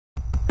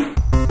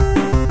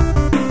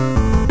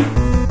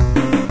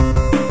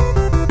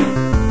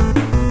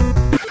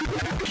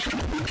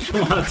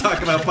want to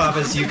talk about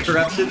Papa's U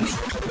corruptions?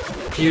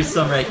 Here's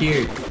some right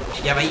here.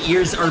 Yeah, my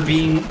ears are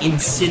being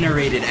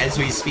incinerated as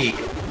we speak.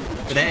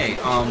 But hey,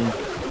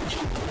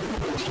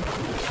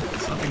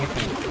 something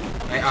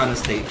I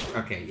honestly...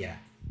 Okay, yeah.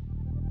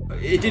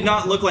 It did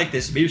not look like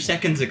this mere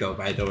seconds ago,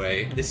 by the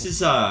way. This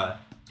is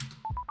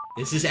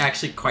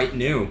actually quite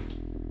new.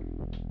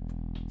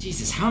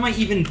 Jesus, how am I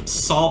even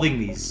solving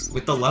these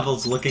with the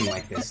levels looking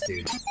like this,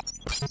 dude?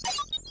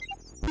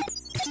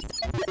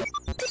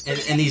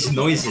 And these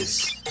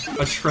noises.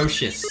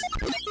 Atrocious.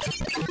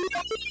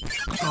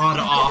 God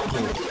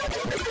awful.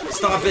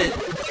 Stop it.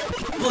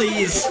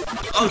 Please.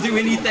 I'll do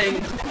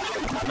anything.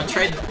 I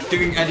tried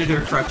doing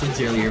editor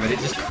corruptions earlier, but it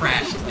just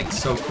crashed, like,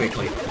 so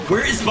quickly.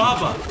 Where is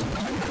Baba?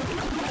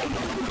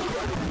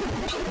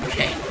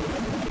 Okay.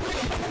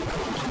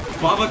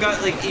 Baba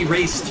got, like,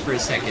 erased for a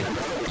second.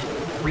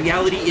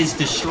 Reality is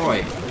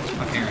destroyed,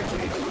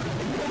 apparently.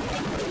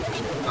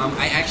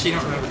 I actually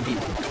don't remember the...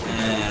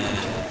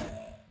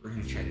 we're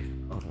gonna try to...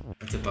 Oh,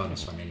 that's a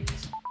bonus one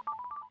anyways.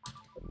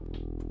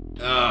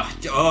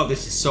 Oh,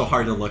 this is so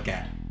hard to look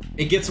at.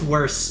 It gets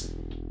worse,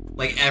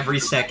 like, every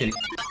second.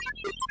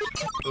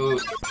 Oh,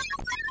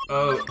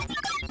 oh,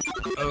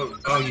 oh,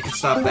 oh, you can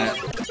stop that.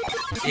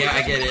 Yeah,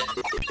 I get it.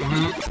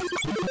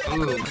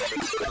 Ooh.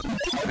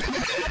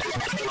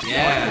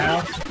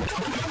 Yeah.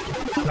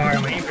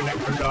 Sorry, my internet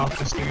turned off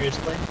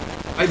mysteriously.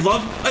 I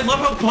love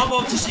how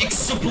Baba just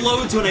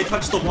explodes when I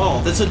touch the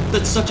wall. That's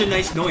such a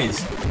nice noise.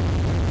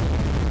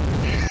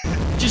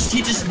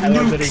 He just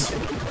nukes.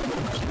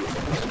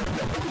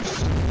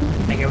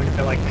 I get to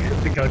feel like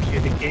the go-to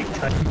the gate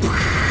cut.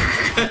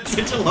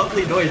 Such a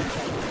lovely noise.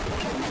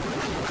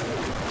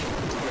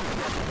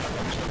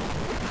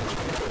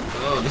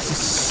 Oh, this is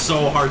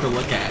so hard to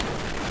look at.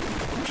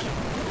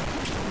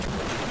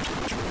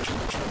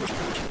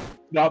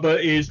 Baba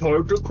is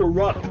hard to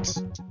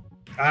corrupt.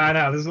 I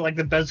know, this is like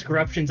the best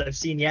corruptions I've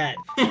seen yet.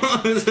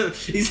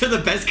 These are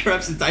the best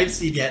corruptions I've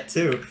seen yet,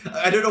 too.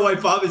 I don't know why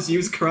Baba's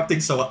used corrupting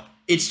so well.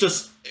 It's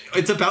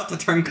about to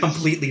turn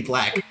completely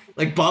black.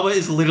 Like, Baba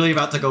is literally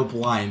about to go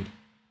blind.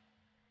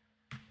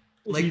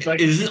 Like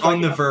is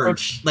on the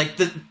verge. Like,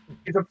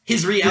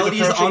 his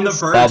reality is on the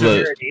verge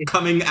of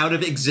coming out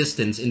of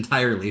existence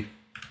entirely.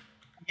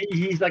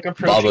 He's like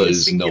approaching the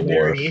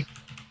singularity. No more.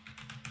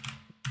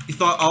 You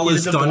thought all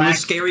is done was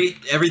scary?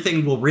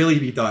 Everything will really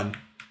be done.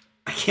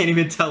 I can't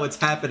even tell what's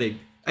happening.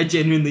 I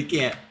genuinely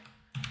can't.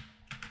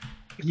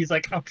 He's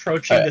like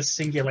approaching the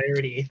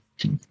singularity.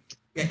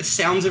 Yeah,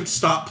 sounds have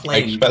stopped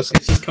playing. It's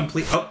just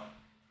complete. Oh.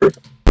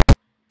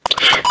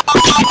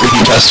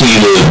 Pass me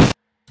the.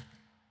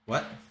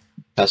 What?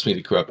 Pass me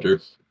the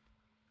corruptor.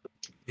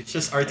 It's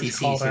just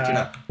RTC, so you're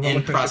not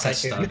in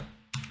ProcessStub.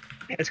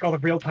 It's called a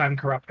real-time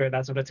corruptor.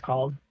 That's what it's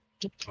called.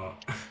 Oh.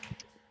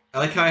 I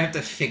like how I have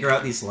to figure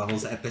out these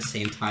levels at the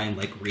same time,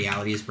 like,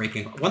 reality is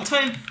breaking. One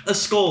time, a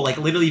skull, like,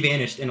 literally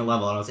vanished in a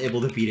level, and I was able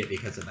to beat it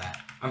because of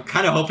that. I'm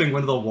kind of hoping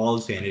one of the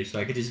walls vanished, so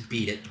I could just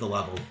beat it, the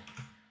level.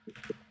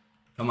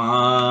 Come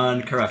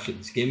on,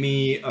 corruptions. Give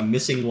me a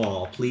missing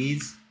wall,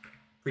 please.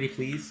 Pretty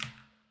please.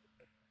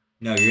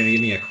 No, you're gonna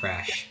give me a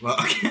crash. Well,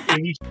 okay.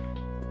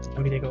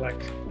 Let me take a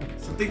look.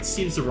 Something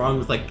seems wrong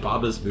with, like,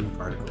 Baba's move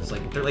particles.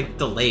 Like, they're, like,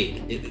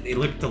 delayed. They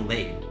look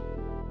delayed.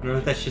 I don't know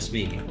if that's just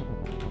me.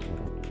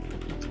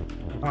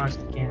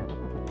 Honestly, can't.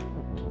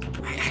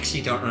 I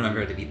actually don't remember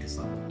how to beat this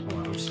level. Hold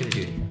on, I'm just gonna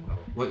do it here.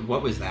 Oh,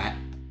 what was that?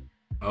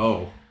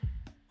 Oh.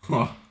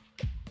 Oh.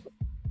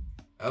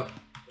 Oh.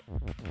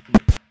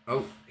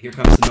 Oh, here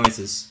comes the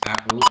noises.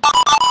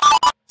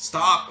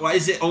 Stop! Why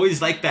is it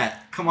always like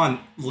that? Come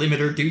on,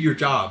 limiter, do your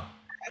job.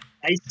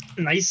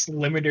 Nice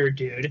limiter,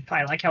 dude.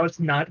 I like how it's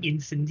not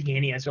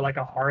instantaneous or like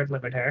a hard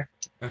limiter.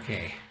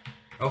 Okay.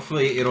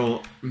 Hopefully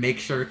it'll make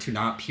sure to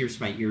not pierce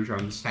my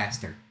eardrums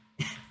faster.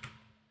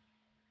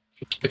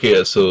 Okay,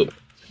 yeah, so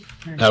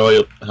how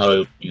do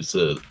I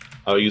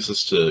use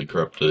this to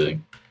corrupt the...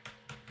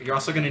 You're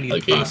also gonna need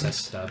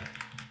ProcessStub.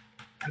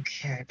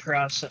 Okay,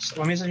 process.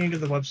 Let me send you to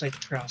the website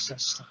to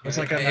process. It's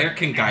like Eric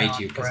can guide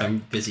you because I'm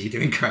busy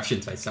doing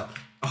corruptions myself.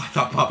 Oh, I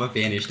thought Papa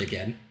vanished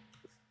again.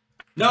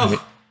 No,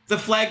 the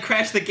flag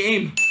crashed the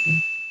game.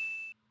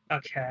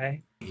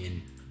 Okay.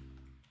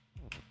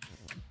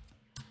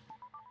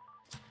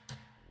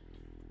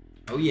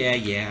 Oh yeah,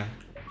 yeah.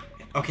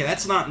 Okay,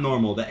 that's not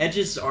normal. The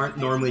edges aren't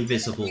normally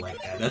visible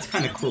like that. That's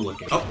kind of cool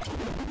looking. Oh,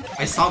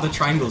 I saw the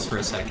triangles for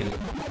a second.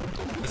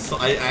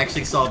 I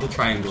actually saw the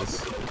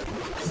triangles.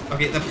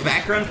 Okay, the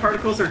background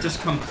particles are just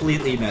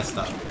completely messed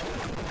up.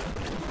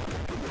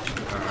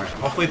 Alright,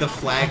 hopefully the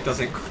flag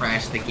doesn't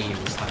crash the game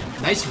this time.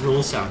 Nice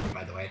rule sound,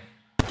 by the way.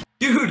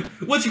 Dude,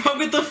 what's wrong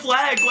with the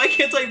flag? Why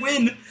can't I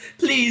win?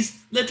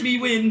 Please, let me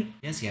win.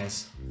 Yes,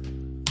 yes.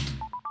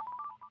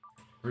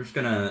 We're just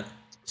gonna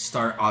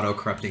start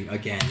auto-corrupting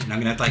again, and I'm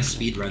gonna have to, like,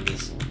 speedrun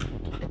this.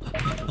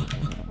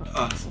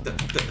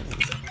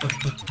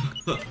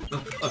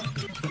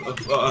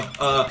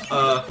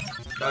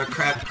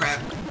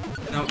 Crap.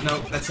 No,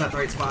 that's not the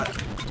right spot.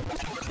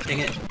 Dang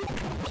it.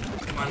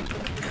 Come on.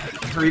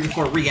 Hurry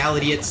before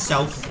reality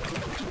itself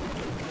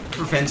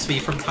prevents me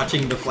from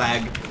touching the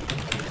flag.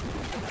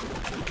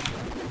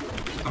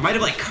 might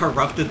have like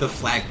corrupted the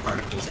flag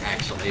particles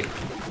actually.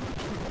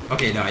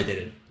 Okay, no, I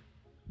didn't.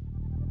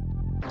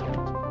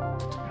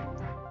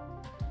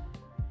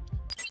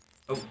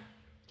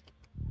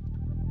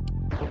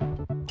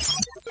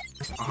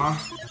 Oh.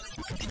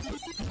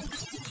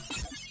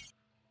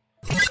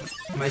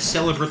 My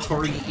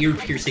celebratory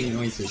ear-piercing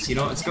noises. You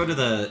know, let's go to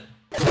the...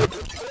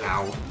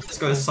 Ow. Let's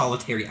go to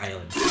Solitary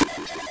Island.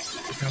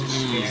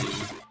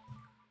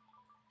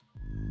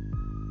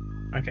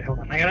 Okay, hold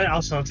on. I gotta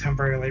also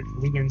temporarily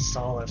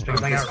reinstall this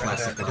because I got rid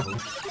classic of level. it.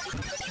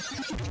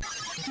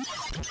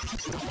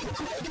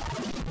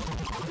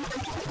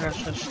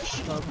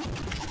 ProcessStub.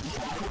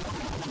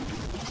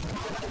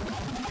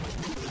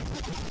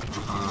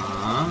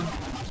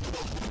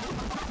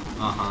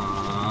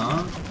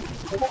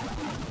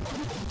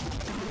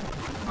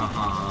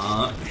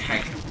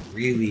 I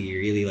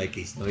really like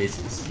these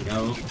noises, you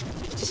know?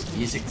 Just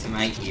music to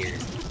my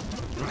ears.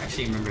 I don't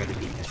actually remember how to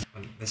beat this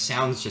one. The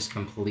sounds just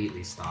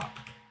completely stop.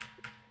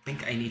 I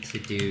think I need to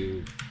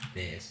do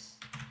this.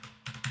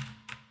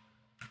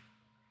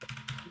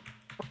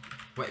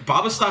 Wait,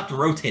 Baba stopped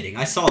rotating.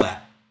 I saw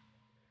that.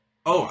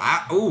 Oh,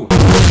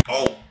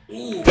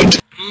 ooh.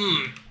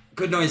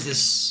 Good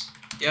noises.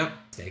 Yep.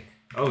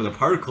 Oh, the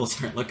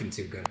particles aren't looking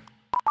too good.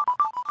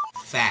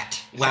 Fat.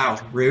 Wow,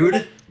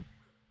 rude.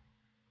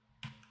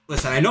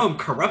 Listen, I know I'm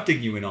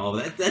corrupting you and all,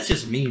 but that's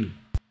just mean.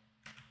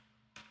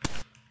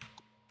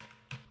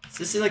 Is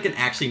this like an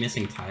actually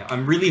missing tile?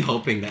 I'm really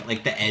hoping that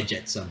like the edge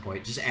at some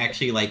point just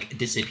actually like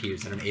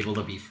disappears and I'm able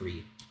to be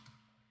free.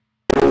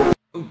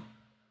 Oh,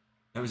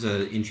 that was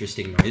an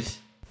interesting noise.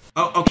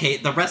 Oh, okay,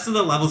 the rest of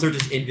the levels are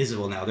just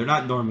invisible now. They're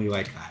not normally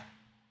like that.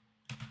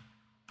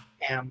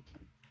 Damn.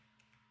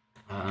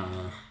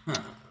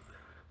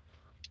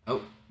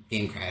 Oh,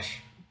 game crash.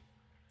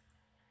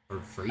 Or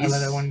freeze. I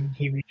love it when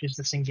he reaches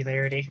the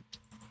singularity.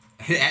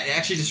 It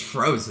actually just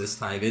froze this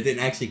time. It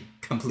didn't actually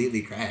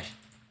completely crash.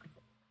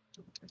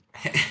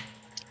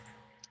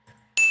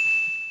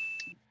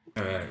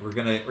 Alright, we're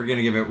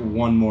gonna give it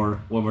one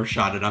more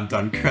shot and I'm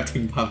done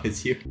corrupting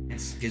puppets here.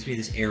 This gives me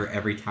this error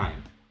every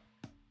time.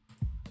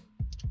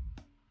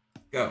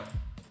 Go.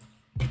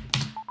 Alright,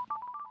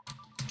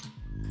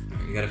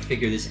 we gotta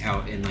figure this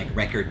out in like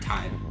record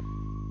time.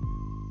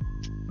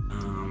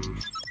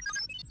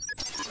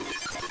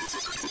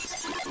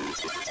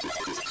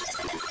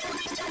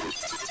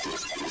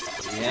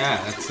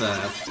 Yeah, that's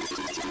I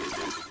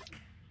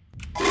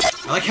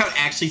like how it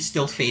actually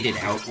still faded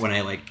out when I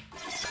like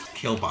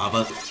kill Baba.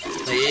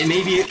 Like, it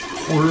may be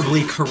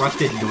horribly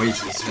corrupted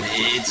noises, but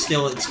it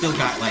still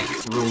got like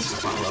rules to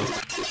follow.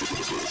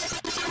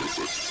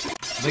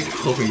 I'm like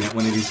hoping that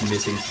one of these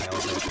missing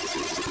tiles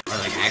are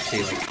like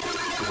actually like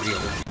real.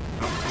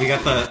 Oh, we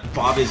got the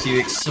Bob is you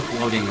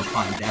exploding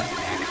upon death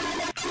back.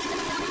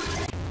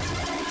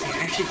 See, I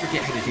actually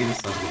forget how to do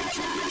this level.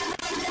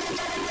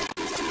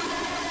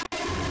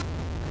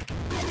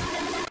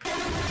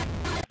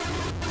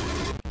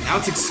 Now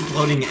it's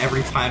exploding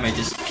every time I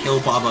just kill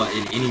Baba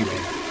in any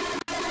way.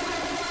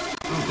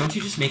 Oh, don't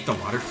you just make the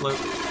water float?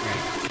 Right.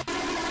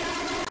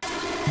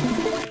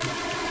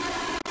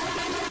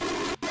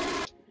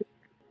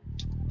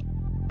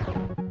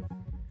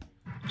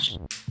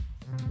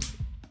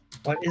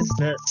 What is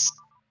this?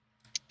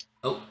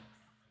 Oh,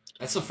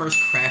 that's the first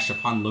crash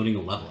upon loading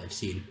a level I've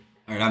seen.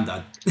 Alright, I'm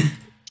done.